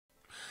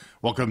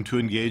Welcome to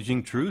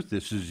Engaging Truth.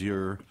 This is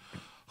your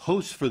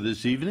host for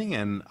this evening,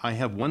 and I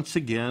have once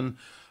again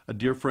a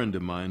dear friend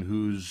of mine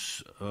who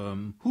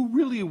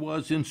really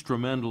was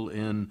instrumental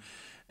in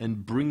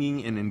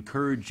bringing and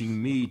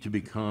encouraging me to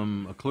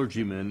become a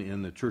clergyman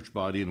in the church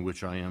body in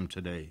which I am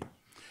today.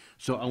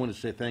 So I want to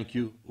say thank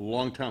you. A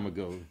long time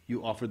ago,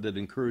 you offered that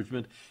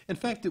encouragement. In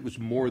fact, it was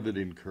more than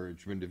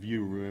encouragement, if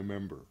you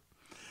remember.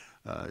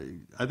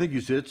 I think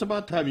you said, it's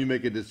about time you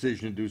make a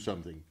decision to do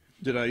something.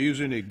 Did I use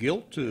any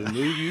guilt to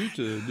move you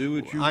to do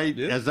what you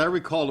did? As I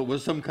recall, it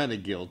was some kind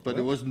of guilt, but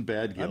it wasn't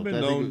bad guilt.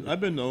 I've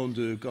been known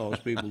to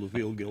cause people to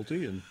feel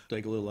guilty and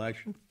take a little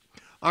action.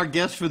 Our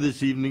guest for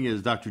this evening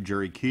is Dr.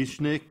 Gerald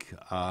Kieschnick.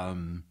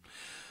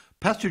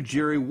 Pastor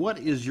Jerry, what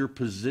is your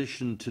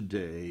position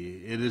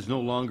today? It is no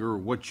longer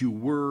what you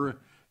were.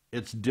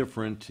 It's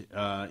different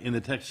in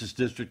the Texas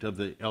district of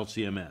the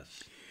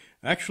LCMS.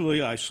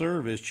 Actually, I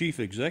serve as Chief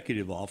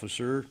Executive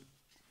Officer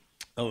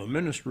of a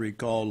ministry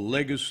called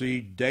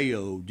Legacy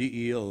Deo,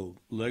 D-E-O,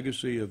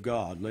 Legacy of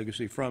God,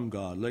 Legacy from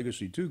God,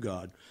 Legacy to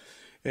God.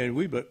 And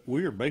we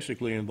are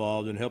basically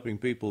involved in helping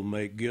people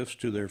make gifts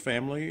to their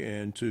family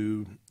and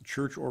to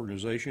church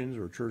organizations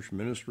or church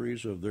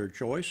ministries of their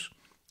choice.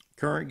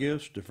 Current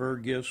gifts,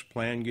 deferred gifts,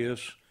 planned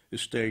gifts,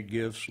 estate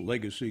gifts,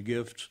 legacy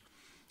gifts.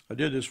 I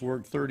did this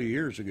work 30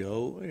 years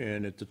ago,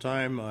 and at the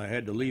time I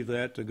had to leave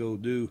that to go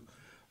do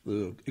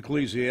the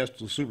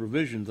ecclesiastical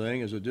supervision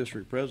thing as a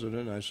district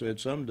president. I said,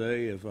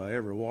 someday, if I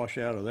ever wash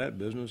out of that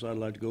business, I'd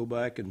like to go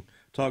back and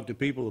talk to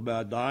people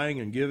about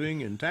dying and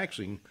giving and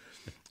taxing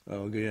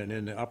again.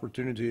 And the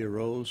opportunity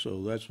arose,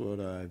 so that's what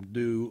I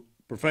do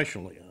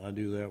professionally. I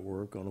do that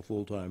work on a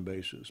full-time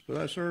basis. But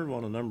I serve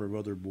on a number of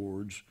other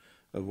boards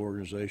of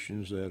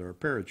organizations that are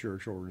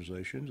parachurch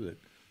organizations that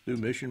do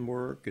mission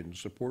work and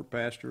support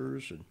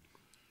pastors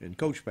and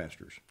coach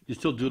pastors. You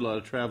still do a lot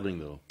of traveling,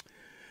 though.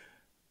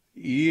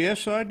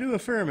 Yes, I do a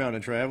fair amount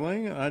of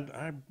traveling.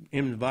 I'm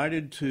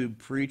invited to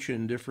preach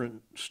in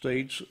different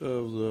states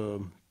of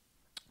the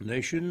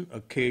nation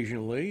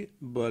occasionally,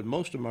 but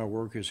most of my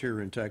work is here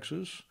in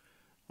Texas.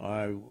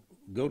 I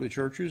go to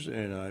churches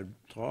and I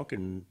talk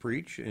and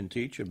preach and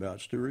teach about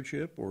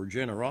stewardship, or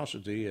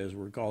generosity as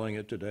we're calling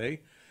it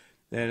today,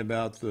 and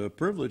about the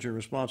privilege and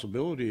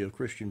responsibility of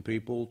Christian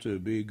people to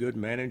be good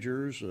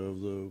managers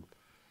of the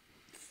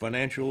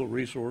financial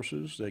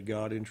resources that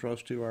God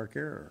entrusts to our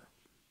care.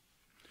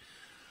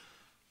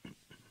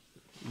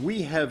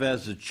 We have,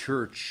 as a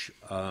church,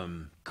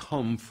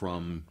 come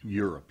from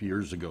Europe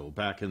years ago,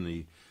 back in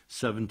the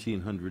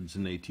 1700s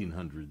and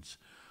 1800s.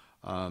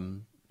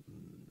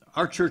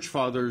 Our church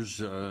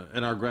fathers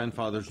and our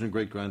grandfathers and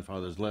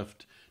great-grandfathers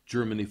left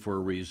Germany for a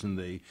reason.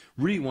 They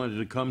really wanted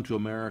to come to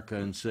America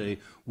and say,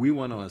 we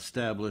want to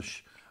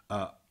establish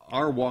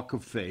our walk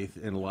of faith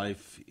in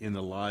life in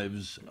the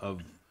lives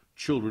of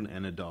children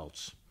and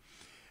adults.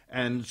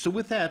 And so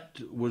with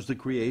that was the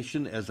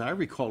creation, as I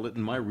recall it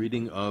in my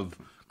reading, of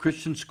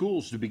Christian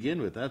schools to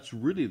begin with. That's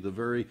really the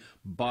very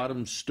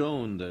bottom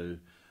stone,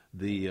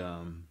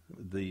 the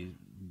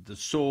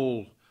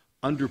sole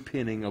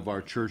underpinning of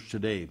our church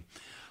today.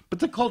 But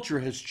the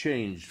culture has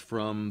changed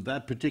from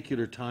that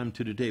particular time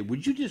to today.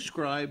 Would you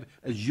describe,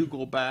 as you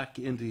go back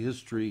into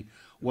history,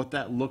 what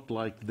that looked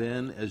like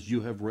then as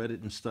you have read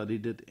it and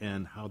studied it,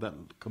 and how that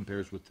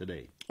compares with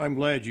today? I'm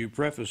glad you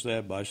prefaced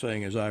that by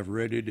saying as I've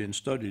read it and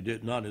studied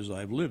it, not as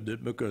I've lived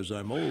it, because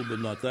I'm old but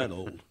not that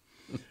old.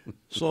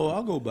 So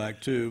I'll go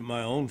back to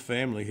my own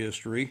family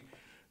history.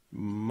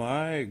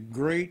 My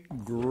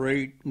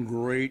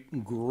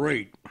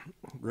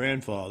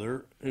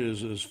great-great-great-great-grandfather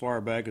is as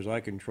far back as I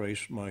can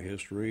trace my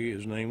history.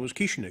 His name was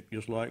Kieschnik,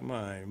 just like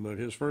mine, but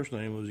his first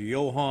name was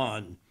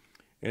Johann,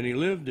 and he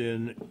lived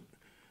in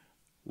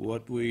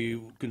what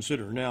we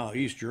consider now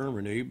East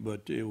Germany,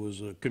 but it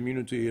was a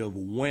community of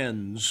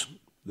Wends,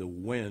 the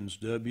Wends,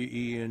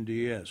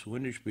 W-E-N-D-S,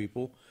 Wendish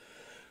people,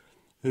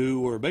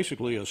 who were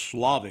basically a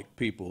Slavic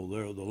people.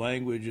 The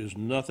language is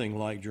nothing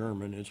like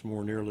German. It's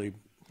more nearly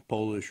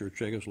Polish or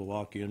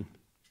Czechoslovakian.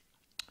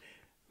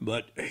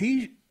 But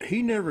he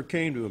never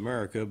came to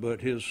America, but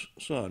his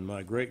son,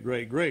 my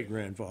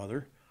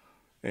great-great-great-grandfather,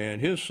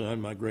 and his son,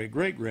 my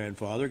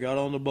great-great-grandfather, got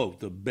on the boat,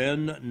 the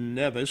Ben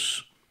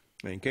Nevis,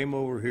 and came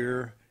over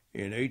here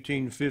in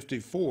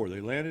 1854.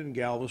 They landed in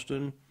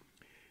Galveston,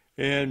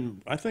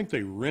 and I think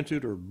they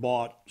rented or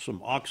bought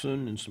some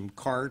oxen and some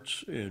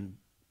carts and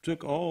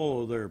took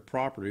all of their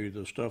property,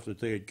 the stuff that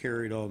they had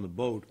carried on the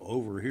boat,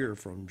 over here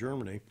from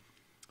Germany.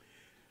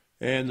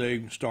 And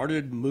they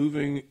started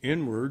moving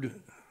inward,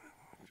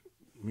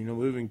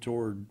 moving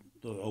toward,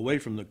 away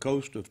from the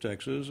coast of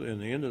Texas,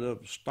 and they ended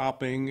up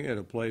stopping at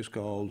a place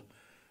called,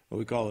 what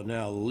we call it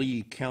now,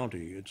 Lee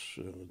County. It's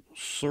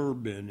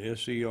Serbin,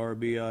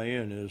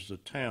 S-E-R-B-I-N is the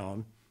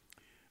town,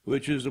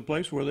 which is the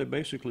place where they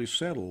basically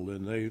settled.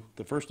 And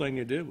the first thing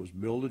they did was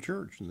build a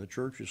church, and the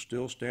church is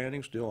still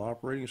standing, still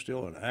operating,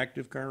 still an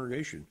active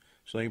congregation,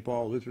 St.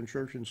 Paul Lutheran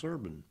Church in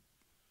Serbin.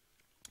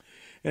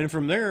 And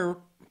from there,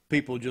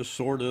 people just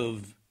sort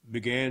of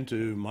began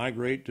to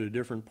migrate to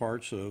different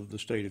parts of the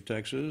state of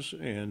Texas,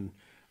 and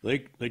they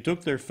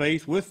took their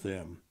faith with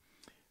them.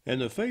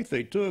 And the faith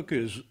they took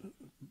is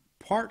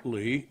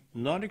partly,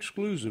 not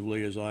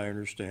exclusively as I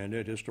understand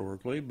it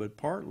historically, but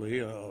partly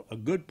a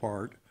good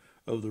part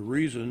of the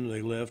reason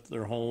they left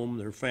their home,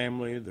 their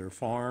family, their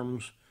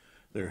farms,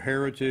 their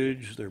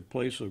heritage, their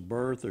place of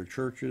birth, their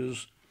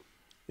churches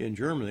in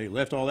Germany. They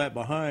left all that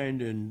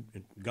behind and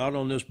got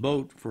on this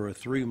boat for a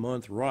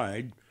 3-month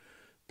ride,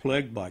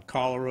 plagued by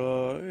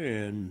cholera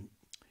and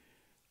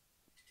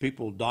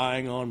people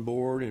dying on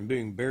board and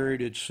being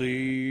buried at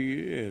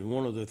sea. And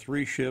one of the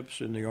 3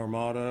 ships in the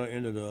Armada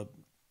ended up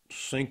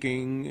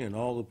sinking and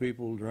all the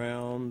people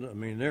drowned. I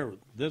mean,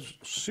 that's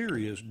a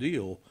serious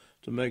deal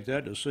to make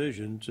that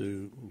decision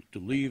to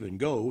leave and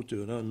go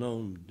to an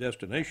unknown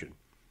destination.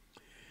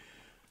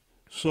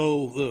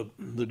 So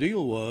the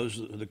deal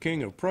was the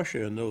King of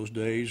Prussia in those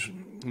days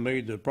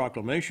made the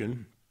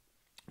proclamation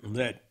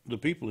that the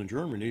people in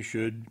Germany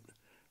should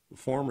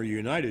form a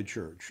united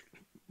church.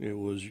 It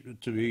was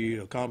to be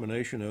a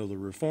combination of the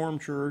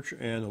Reformed Church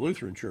and the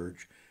Lutheran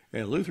Church.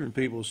 And Lutheran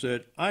people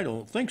said, "I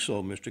don't think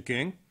so, Mr.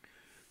 King."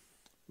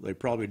 They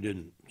probably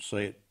didn't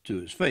say it to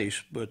his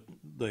face, but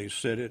they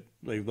said it,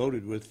 they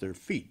voted with their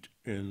feet,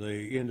 and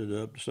they ended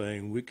up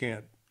saying, "We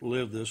can't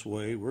live this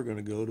way. We're going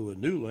to go to a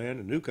new land,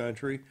 a new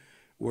country,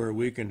 where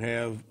we can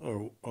have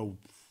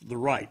the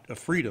right, a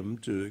freedom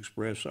to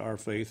express our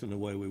faith in the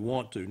way we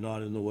want to,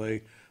 not in the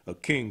way a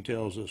king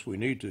tells us we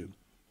need to."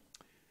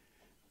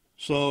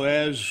 So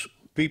as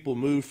people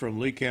moved from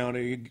Lee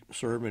County,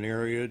 Servin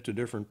area, to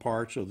different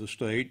parts of the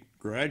state,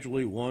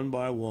 gradually, one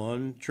by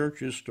one,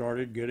 churches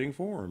started getting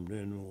formed.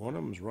 And one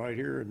of them is right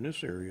here in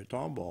this area,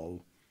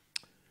 Tomball.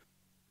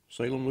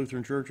 Salem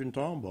Lutheran Church in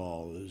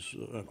Tomball is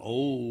an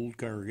old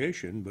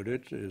congregation, but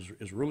it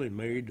has really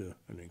made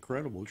an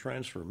incredible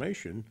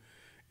transformation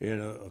in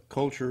a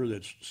culture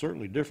that's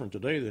certainly different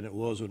today than it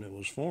was when it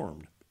was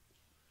formed.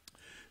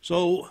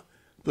 So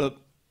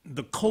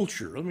the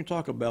culture, let me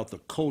talk about the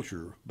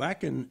culture.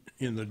 Back in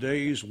the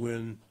days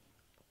when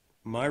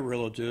my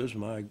relatives,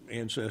 my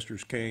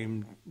ancestors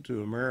came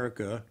to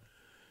America,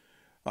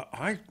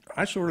 I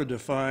sort of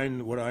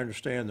define what I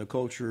understand the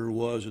culture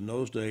was in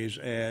those days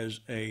as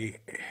a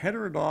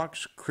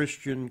heterodox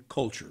Christian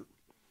culture.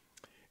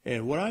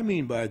 And what I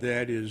mean by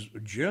that is,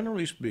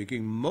 generally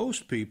speaking,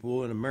 most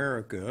people in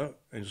America,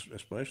 and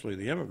especially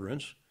the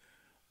immigrants,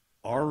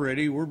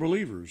 already were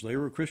believers. They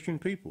were Christian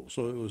people.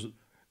 So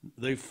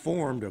they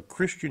formed a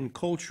Christian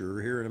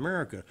culture here in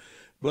America.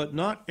 But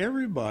not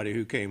everybody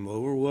who came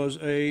over was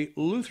a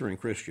Lutheran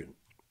Christian.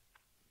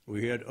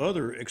 We had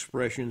other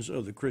expressions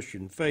of the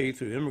Christian faith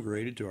who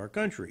immigrated to our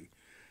country.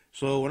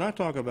 So when I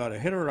talk about a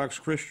heterodox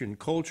Christian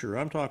culture,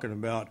 I'm talking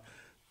about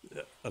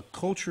a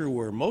culture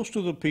where most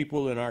of the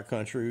people in our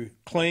country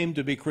claimed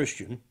to be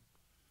Christian,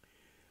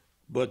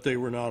 but they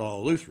were not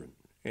all Lutheran.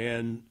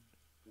 And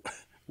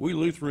we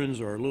Lutherans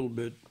are a little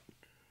bit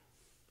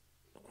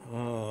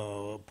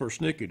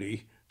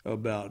persnickety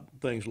about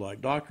things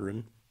like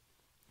doctrine.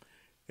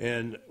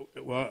 And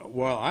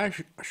while I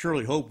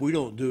surely hope we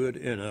don't do it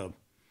in a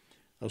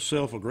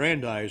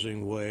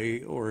self-aggrandizing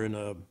way or in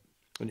an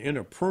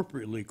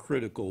inappropriately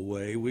critical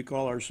way, we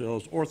call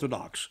ourselves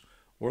Orthodox.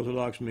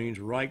 Orthodox means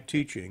right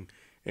teaching,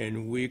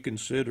 and we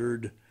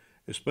considered,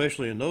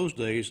 especially in those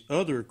days,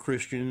 other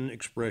Christian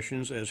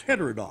expressions as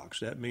heterodox.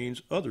 That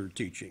means other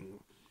teaching.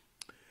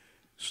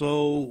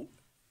 So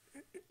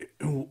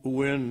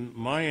when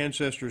my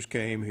ancestors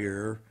came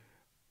here,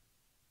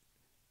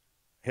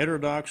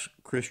 heterodox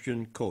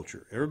Christian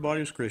culture.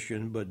 Everybody's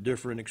Christian, but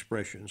different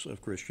expressions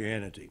of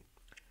Christianity.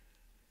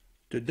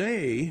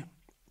 Today,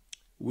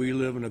 we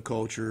live in a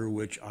culture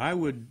which I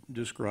would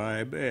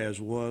describe as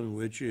one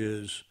which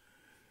is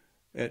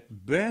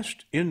at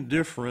best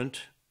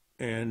indifferent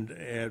and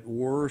at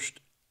worst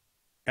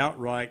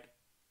outright,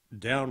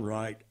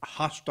 downright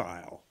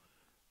hostile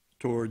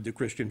toward the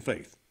Christian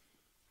faith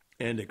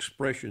and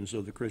expressions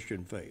of the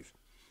Christian faith.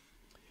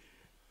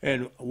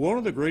 And one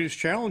of the greatest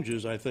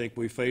challenges I think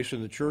we face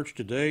in the church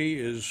today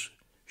is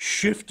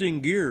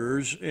shifting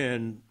gears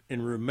and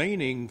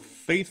remaining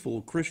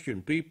faithful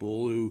Christian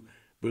people who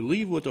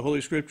believe what the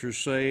Holy Scriptures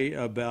say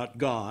about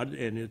God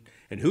and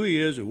who He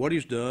is and what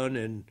He's done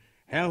and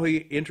how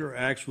He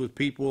interacts with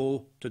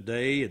people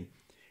today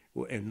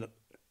and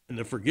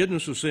the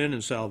forgiveness of sin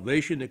and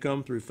salvation that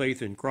come through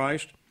faith in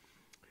Christ.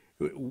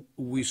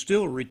 We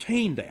still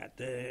retain that,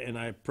 and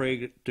I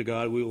pray to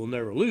God we will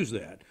never lose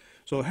that.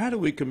 So how do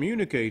we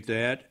communicate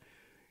that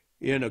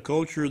in a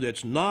culture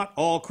that's not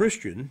all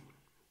Christian,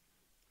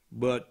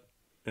 but,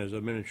 as I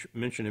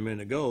mentioned a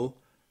minute ago,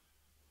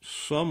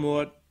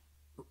 somewhat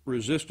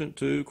resistant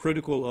to,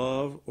 critical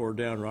of, or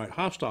downright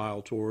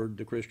hostile toward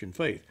the Christian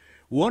faith?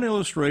 One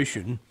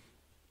illustration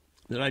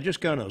that I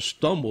just kind of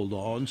stumbled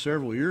on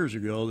several years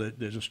ago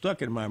that is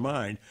stuck in my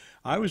mind.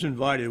 I was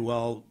invited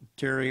while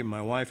Terry,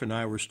 my wife, and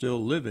I were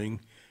still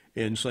living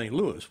in St.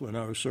 Louis when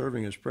I was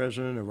serving as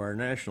president of our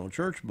national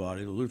church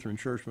body, the Lutheran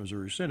Church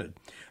Missouri Synod.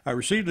 I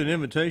received an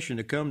invitation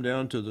to come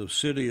down to the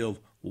city of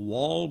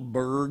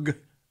Wahlberg,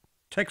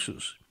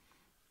 Texas.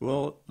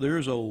 Well,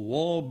 there's a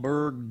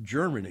Wahlberg,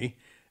 Germany,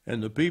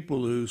 And the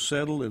people who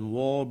settled in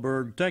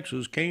Walburg,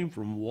 Texas, came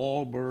from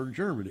Walburg,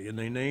 Germany, and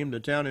they named the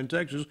town in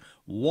Texas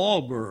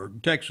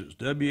Walburg, Texas,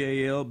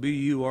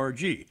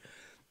 W-A-L-B-U-R-G.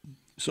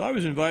 So I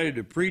was invited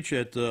to preach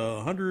at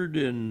the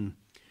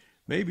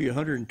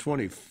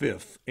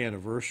 125th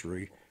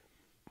anniversary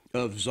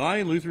of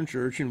Zion Lutheran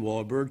Church in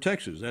Walburg,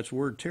 Texas. That's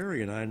where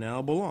Terry and I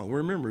now belong.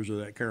 We're members of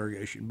that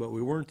congregation, but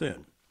we weren't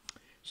then.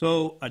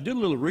 So I did a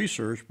little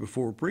research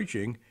before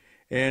preaching,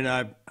 and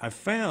I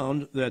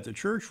found that the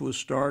church was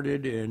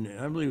started in,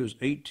 I believe it was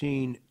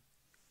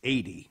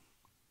 1880,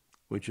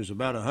 which is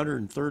about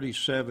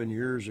 137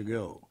 years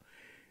ago.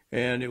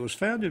 And it was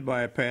founded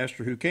by a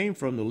pastor who came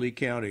from the Lee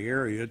County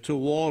area to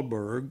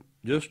Walburg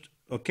just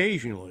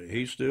occasionally.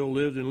 He still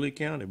lived in Lee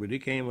County, but he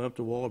came up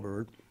to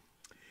Walburg.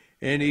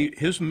 And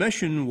his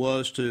mission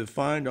was to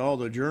find all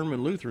the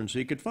German Lutherans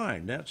he could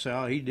find. That's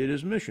how he did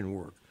his mission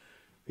work.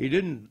 He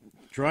didn't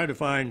try to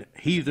find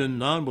heathen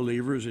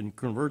non-believers and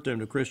convert them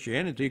to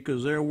Christianity,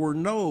 because there were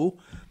no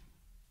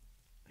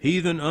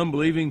heathen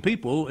unbelieving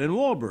people in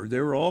Walburg.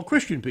 They were all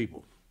Christian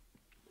people.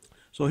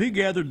 So he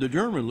gathered the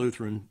German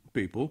Lutheran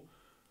people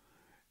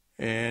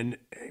and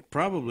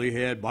probably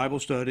had Bible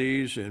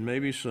studies and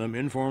maybe some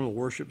informal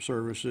worship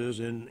services,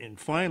 and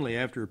finally,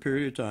 after a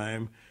period of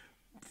time,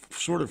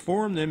 sort of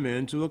formed them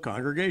into a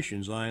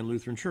congregation, Zion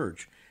Lutheran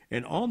Church.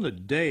 And on the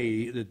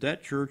day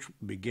that church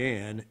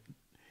began,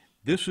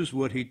 this is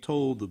what he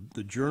told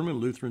the German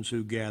Lutherans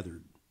who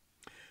gathered.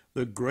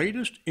 The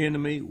greatest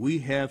enemy we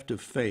have to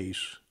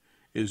face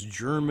is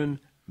German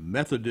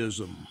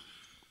Methodism.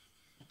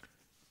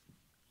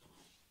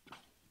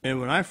 And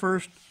when I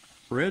first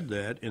read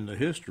that in the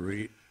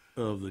history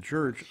of the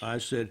church, I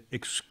said,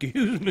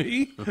 "Excuse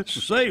me,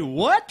 say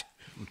what?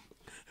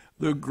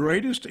 The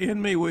greatest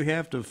enemy we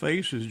have to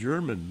face is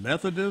German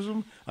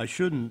Methodism?" I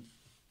shouldn't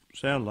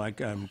sound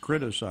like I'm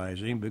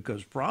criticizing,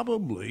 because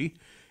probably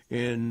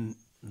in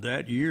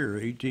that year,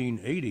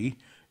 1880,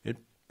 it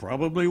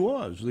probably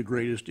was the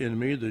greatest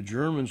enemy the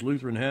German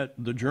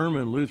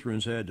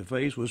Lutherans had to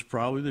face was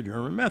probably the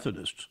German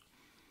Methodists.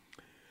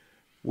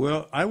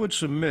 Well, I would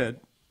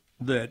submit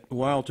that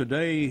while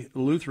today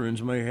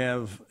Lutherans may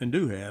have and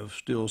do have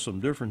still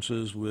some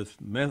differences with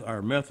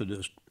our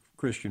Methodist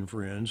Christian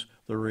friends,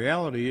 the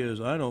reality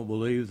is I don't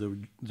believe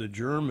the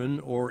German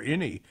or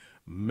any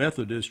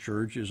Methodist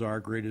church is our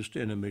greatest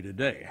enemy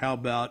today. How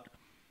about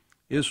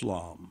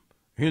Islam,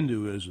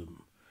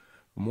 Hinduism,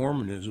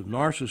 Mormonism,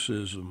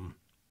 narcissism,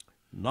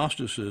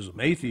 Gnosticism,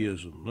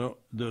 atheism,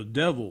 the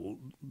devil,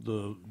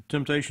 the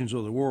temptations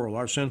of the world,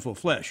 our sinful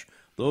flesh?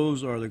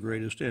 Those are the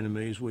greatest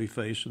enemies we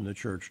face in the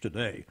church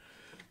today.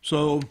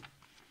 So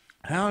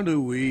how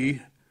do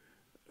we,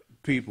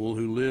 people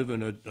who live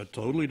in a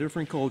totally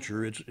different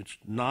culture, it's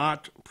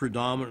not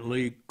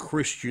predominantly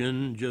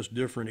Christian, just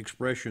different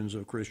expressions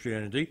of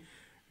Christianity,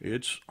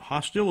 it's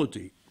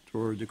hostility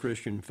toward the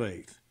Christian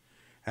faith.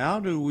 How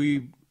do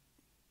we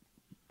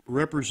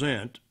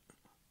represent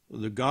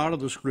the God of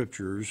the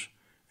Scriptures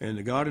and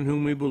the God in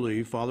whom we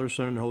believe, Father,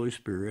 Son, and Holy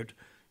Spirit,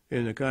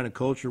 in the kind of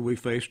culture we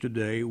face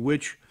today,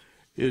 which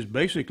is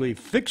basically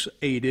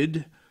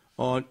fixated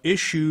on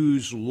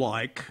issues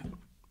like,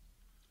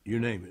 you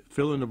name it,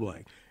 fill in the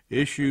blank,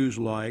 issues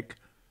like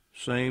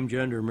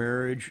same-gender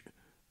marriage,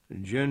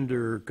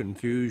 gender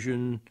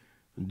confusion,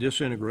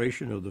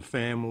 disintegration of the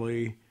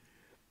family,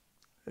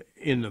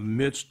 in the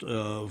midst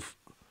of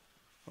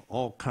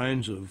all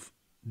kinds of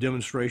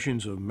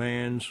demonstrations of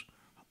man's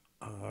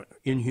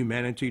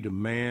inhumanity to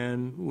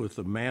man, with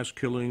the mass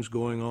killings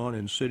going on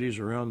in cities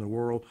around the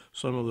world.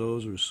 Some of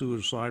those are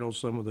suicidal,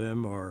 some of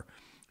them are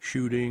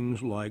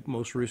shootings, like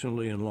most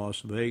recently in Las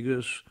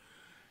Vegas.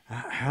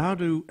 How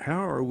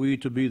are we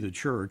to be the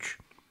church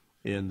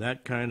in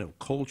that kind of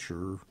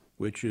culture,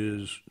 which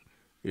is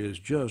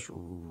just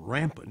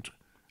rampant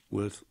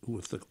with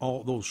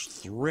all those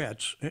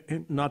threats,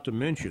 and not to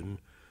mention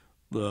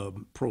the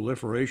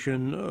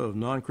proliferation of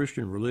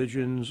non-Christian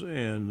religions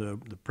and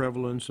the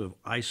prevalence of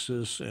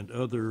ISIS and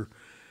other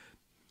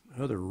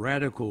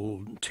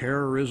radical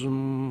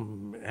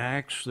terrorism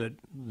acts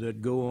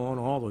that go on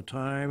all the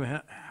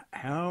time?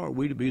 How are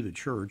we to be the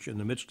church in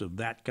the midst of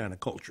that kind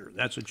of culture?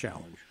 That's a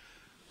challenge.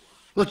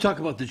 Let's talk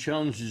about the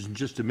challenges in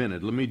just a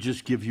minute. Let me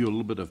just give you a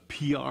little bit of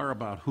PR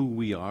about who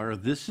we are.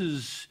 This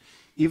is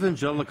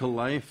Evangelical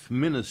Life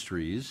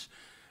Ministries,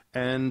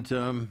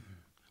 and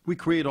we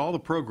create all the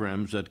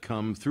programs that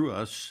come through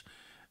us,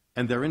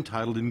 and they're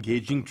entitled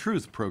Engaging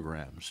Truth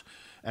programs.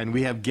 And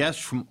we have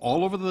guests from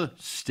all over the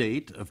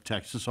state of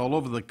Texas, all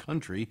over the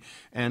country,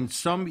 and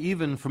some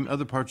even from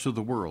other parts of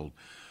the world.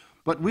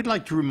 But we'd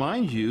like to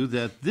remind you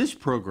that this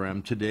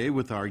program today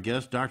with our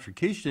guest, Dr.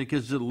 Kieschnick,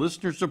 is a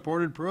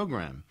listener-supported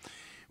program.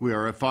 We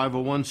are a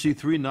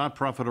 501c3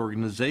 nonprofit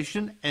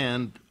organization,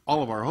 and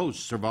all of our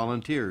hosts are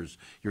volunteers.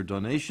 Your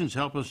donations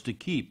help us to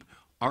keep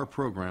our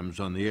programs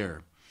on the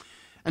air.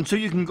 And so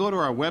you can go to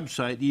our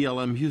website,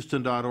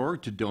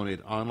 elmhouston.org, to donate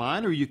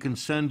online, or you can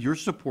send your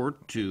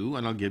support to,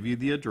 and I'll give you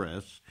the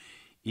address,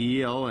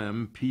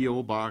 ELM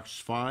P.O. Box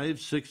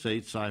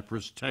 568,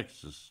 Cypress,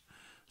 Texas,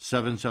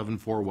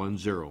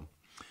 77410.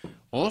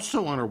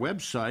 Also on our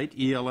website,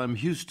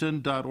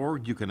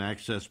 elmhouston.org, you can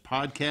access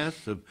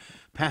podcasts of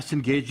past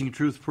Engaging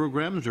Truth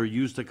programs or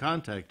use the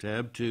contact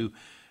tab to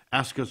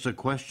ask us a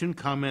question,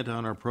 comment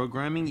on our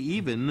programming,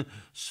 even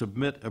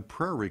submit a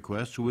prayer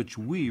request, which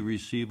we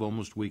receive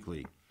almost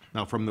weekly.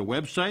 Now, from the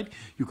website,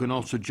 you can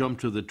also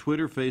jump to the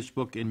Twitter,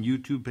 Facebook, and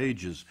YouTube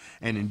pages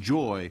and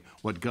enjoy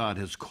what God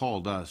has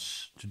called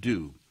us to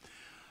do.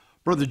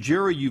 Brother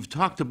Jerry, you've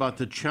talked about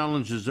the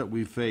challenges that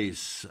we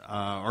face,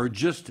 or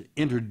just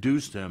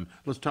introduced them.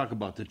 Let's talk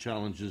about the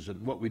challenges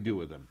and what we do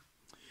with them.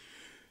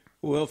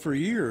 Well, for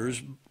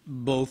years,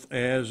 both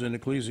as an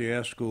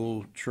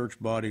ecclesiastical church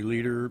body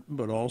leader,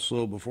 but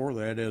also before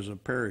that as a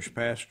parish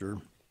pastor,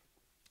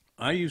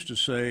 I used to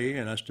say,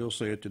 and I still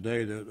say it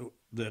today,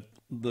 that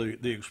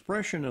the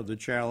expression of the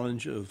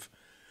challenge of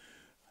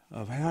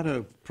how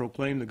to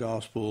proclaim the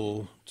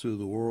gospel to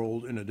the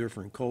world in a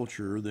different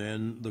culture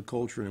than the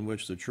culture in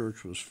which the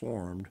church was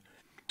formed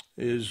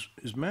is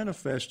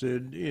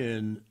manifested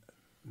in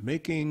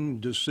making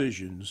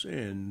decisions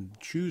and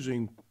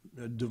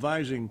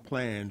devising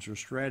plans or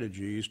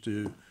strategies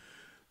to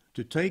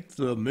take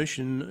the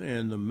mission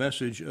and the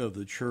message of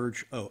the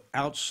church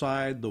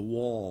outside the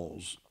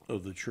walls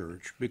of the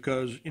church.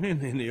 Because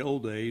in the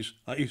old days,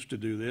 I used to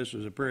do this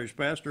as a parish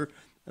pastor.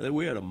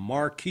 We had a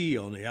marquee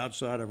on the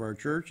outside of our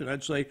church, and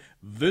I'd say,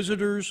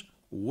 "Visitors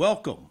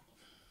welcome."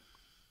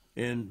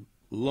 And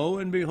lo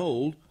and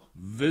behold,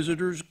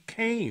 visitors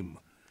came.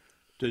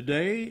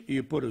 Today,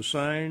 you put a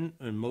sign,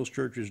 and most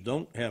churches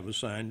don't have a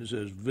sign that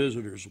says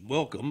 "Visitors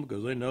welcome,"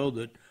 because they know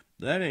that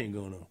ain't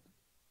gonna,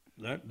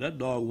 that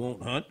dog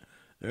won't hunt.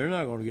 They're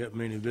not going to get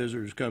many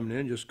visitors coming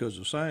in just because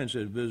the sign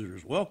said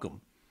 "Visitors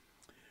welcome."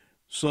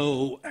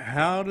 So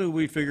how do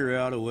we figure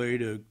out a way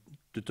to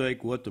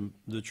take what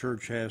the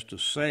church has to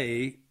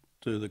say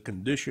to the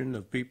condition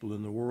of people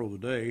in the world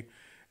today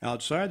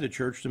outside the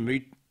church to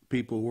meet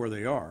people where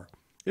they are?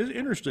 It's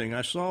interesting.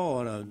 I saw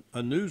on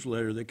a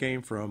newsletter that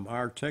came from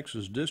our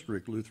Texas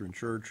District Lutheran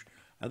Church,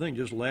 I think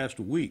just last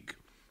week.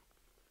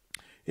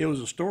 It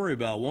was a story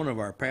about one of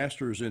our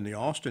pastors in the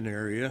Austin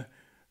area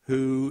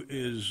who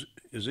is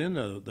in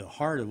the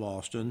heart of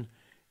Austin,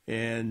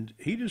 and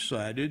he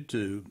decided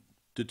to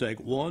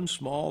take one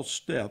small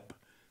step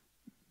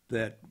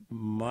that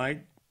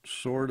might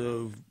sort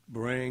of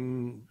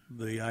bring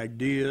the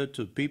idea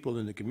to people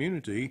in the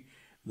community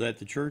that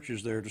the church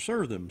is there to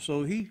serve them.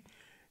 So he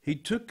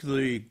took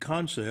the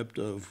concept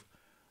of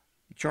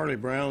Charlie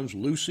Brown's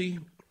Lucy,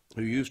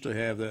 who used to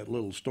have that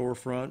little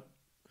storefront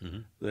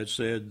that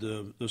said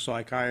the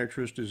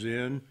psychiatrist is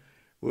in.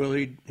 Well,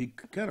 he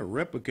kind of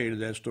replicated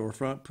that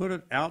storefront, put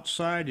it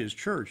outside his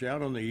church,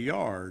 out on the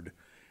yard,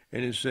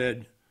 and it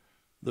said,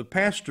 "The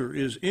pastor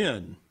is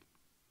in."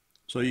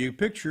 So you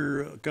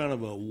picture kind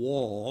of a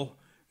wall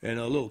and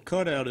a little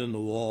cutout in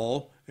the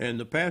wall, and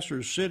the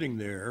pastor's sitting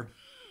there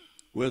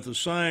with a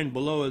sign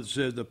below it that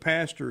says "The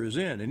pastor is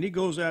in." And he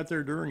goes out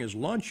there during his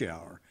lunch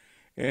hour.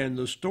 And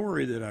the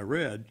story that I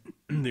read,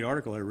 the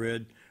article I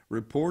read,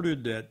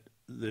 reported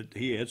that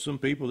he had some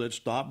people that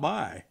stopped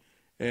by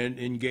and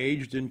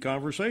engaged in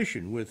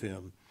conversation with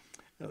him.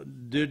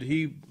 Did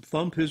he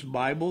thump his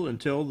Bible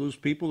and tell those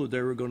people that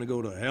they were going to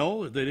go to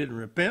hell if they didn't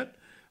repent?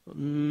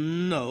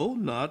 No,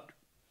 not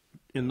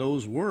in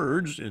those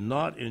words and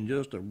not in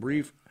just a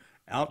brief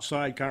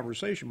outside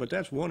conversation. But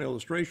that's one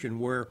illustration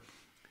where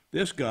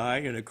this guy,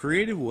 in a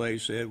creative way,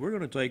 said, we're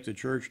going to take the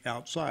church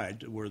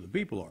outside to where the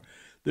people are.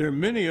 There are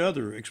many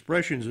other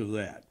expressions of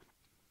that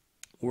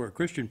where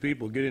Christian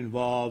people get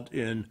involved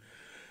in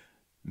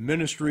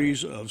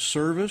ministries of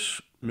service,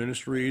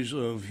 ministries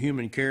of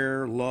human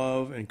care,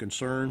 love, and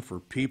concern for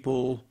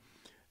people,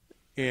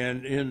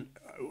 and in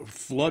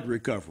flood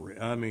recovery.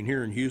 I mean,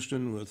 here in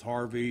Houston with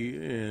Harvey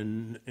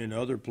and in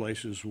other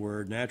places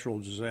where natural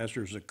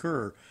disasters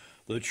occur,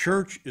 the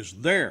church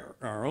is there.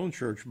 Our own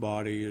church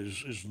body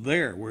is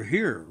there. We're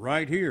here,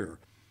 right here,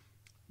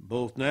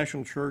 both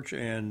national church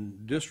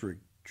and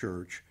district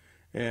church,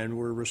 and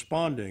we're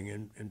responding.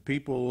 And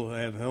people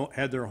have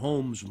had their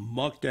homes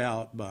mucked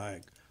out by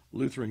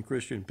Lutheran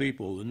Christian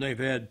people, and they've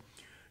had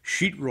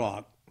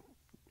sheetrock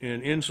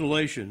and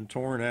insulation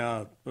torn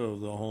out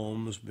of the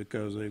homes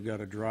because they've got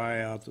to dry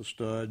out the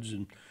studs,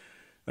 and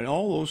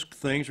all those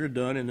things are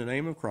done in the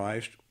name of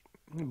Christ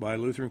by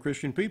Lutheran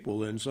Christian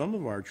people. And some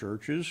of our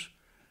churches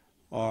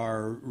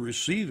are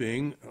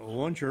receiving,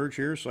 one church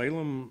here,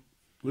 Salem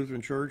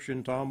Lutheran Church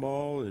in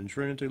Tomball and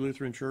Trinity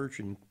Lutheran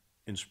Church in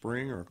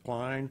Spring or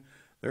Klein,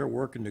 they're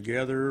working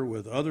together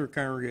with other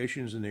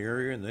congregations in the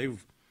area, and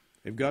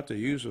they've got the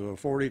use of a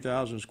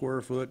 40,000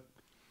 square foot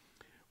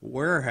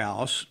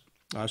warehouse.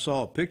 I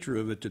saw a picture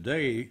of it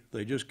today.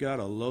 They just got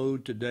a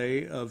load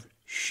today of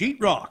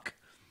sheetrock,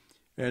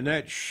 and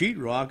that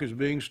sheetrock is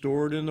being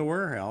stored in the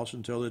warehouse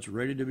until it's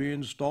ready to be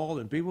installed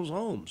in people's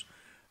homes.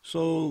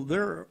 So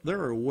there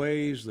are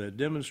ways that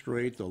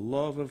demonstrate the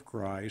love of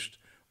Christ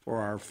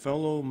for our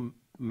fellow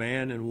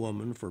man and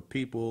woman, for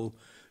people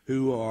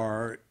who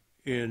are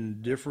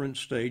in different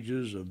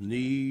stages of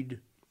need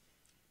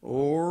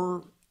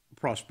or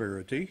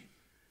prosperity,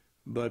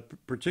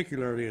 but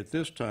particularly at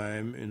this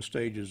time in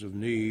stages of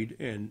need,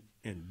 and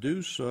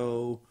do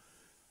so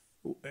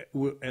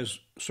as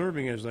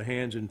serving as the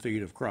hands and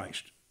feet of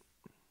Christ.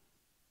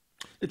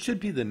 It should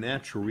be the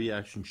natural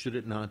reaction, should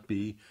it not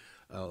be,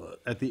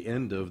 at the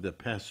end of the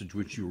passage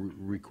which you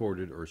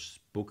recorded or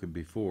spoken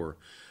before,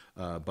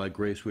 by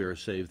grace we are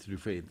saved through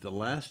faith. The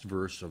last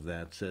verse of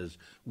that says,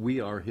 we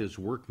are his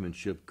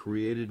workmanship,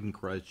 created in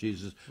Christ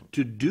Jesus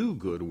to do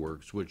good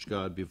works, which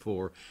God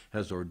before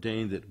has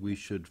ordained that we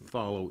should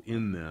follow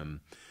in them.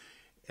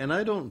 And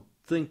I don't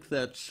think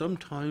that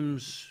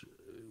sometimes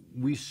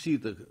we see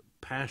the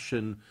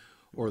passion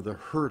or the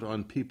hurt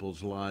on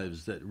people's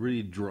lives that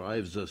really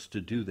drives us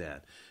to do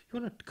that. You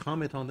want to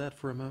comment on that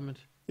for a moment?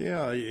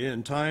 Yeah,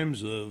 in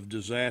times of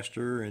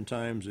disaster, in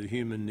times of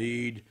human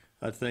need,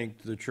 I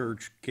think the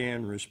church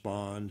can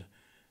respond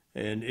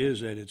and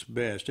is at its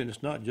best. And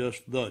it's not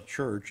just the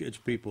church, it's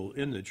people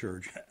in the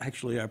church.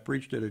 Actually, I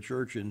preached at a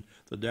church in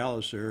the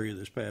Dallas area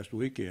this past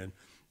weekend,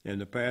 and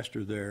the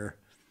pastor there,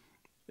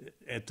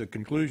 at the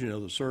conclusion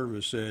of the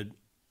service, said,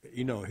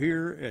 you know,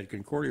 here at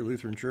Concordia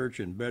Lutheran Church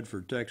in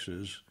Bedford,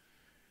 Texas,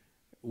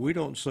 we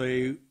don't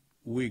say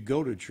we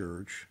go to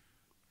church,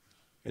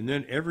 and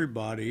then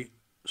everybody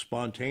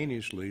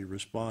spontaneously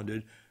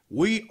responded,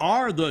 we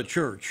are the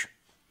church.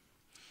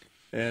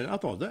 And I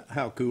thought, that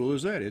how cool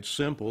is that? It's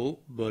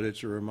simple, but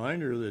it's a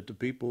reminder that the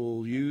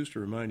people use to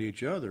remind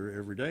each other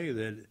every day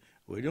that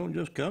we don't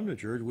just come to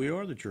church, we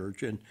are the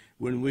church. And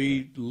when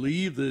we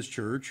leave this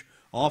church,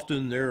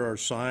 often there are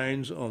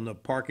signs on the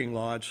parking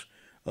lots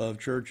of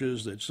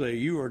churches that say,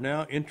 you are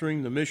now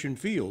entering the mission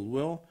field.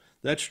 Well,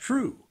 that's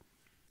true.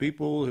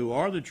 People who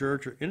are the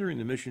church are entering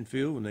the mission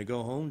field when they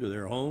go home to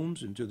their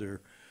homes and to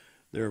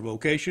their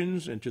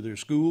vocations and to their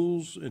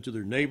schools and to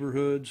their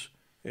neighborhoods.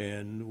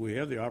 And we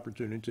have the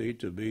opportunity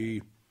to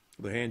be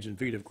the hands and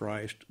feet of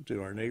Christ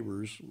to our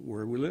neighbors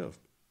where we live.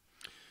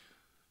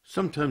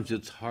 Sometimes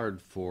it's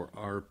hard for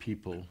our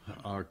people,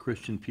 our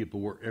Christian people,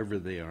 wherever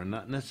they are,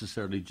 not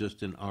necessarily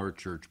just in our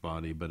church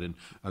body, but in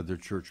other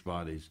church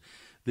bodies.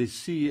 They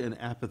see an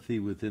apathy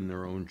within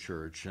their own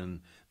church, and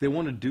they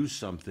want to do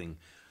something.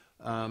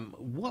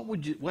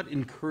 What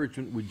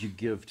encouragement would you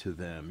give to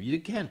them?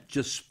 You can't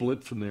just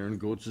split from there and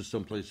go to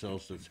someplace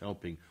else that's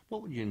helping.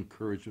 What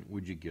encouragement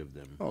would you give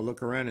them? Oh,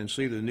 look around and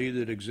see the need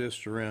that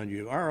exists around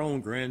you. Our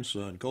own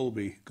grandson,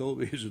 Colby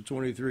is a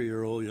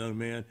 23-year-old young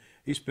man.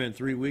 He spent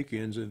 3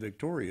 weekends in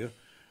Victoria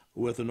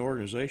with an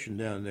organization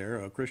down there,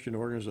 a Christian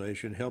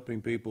organization,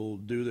 helping people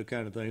do the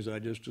kind of things I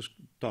just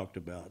talked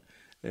about.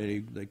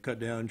 And they cut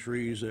down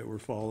trees that were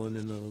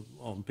falling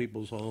on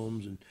people's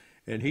homes,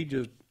 and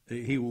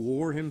he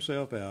wore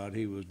himself out.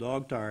 He was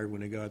dog tired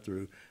when he got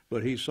through,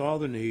 but he saw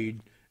the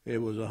need. It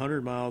was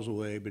 100 miles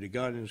away, but he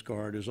got in his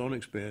car at his own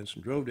expense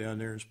and drove down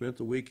there and spent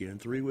the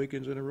weekend, 3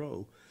 weekends in a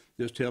row,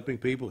 just helping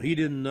people. He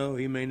didn't know,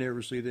 he may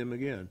never see them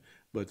again,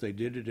 but they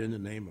did it in the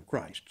name of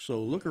Christ.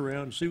 So look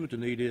around and see what the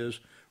need is,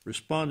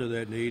 respond to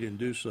that need, and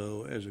do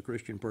so as a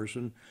Christian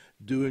person,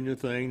 doing the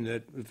thing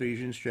that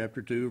Ephesians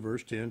chapter 2,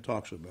 verse 10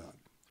 talks about.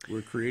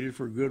 We're created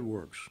for good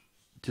works.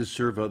 To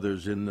serve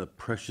others in the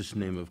precious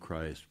name of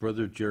Christ.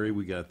 Brother Jerry,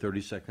 we got 30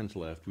 seconds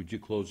left. Would you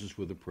close us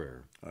with a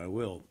prayer? I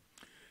will.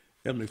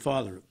 Heavenly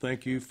Father,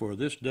 thank you for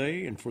this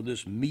day and for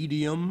this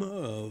medium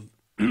of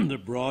the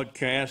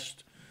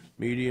broadcast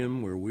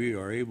medium where we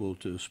are able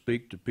to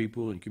speak to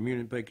people and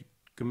communicate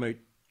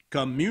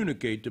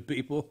to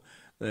people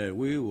that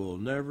we will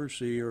never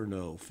see or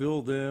know.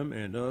 Fill them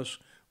and us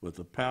with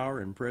the power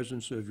and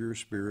presence of your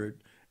Spirit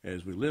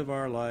as we live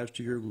our lives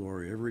to your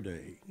glory every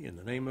day. In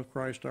the name of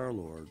Christ our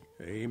Lord,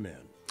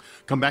 amen.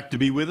 Come back to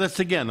be with us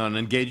again on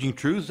Engaging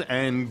Truth,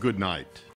 and good night.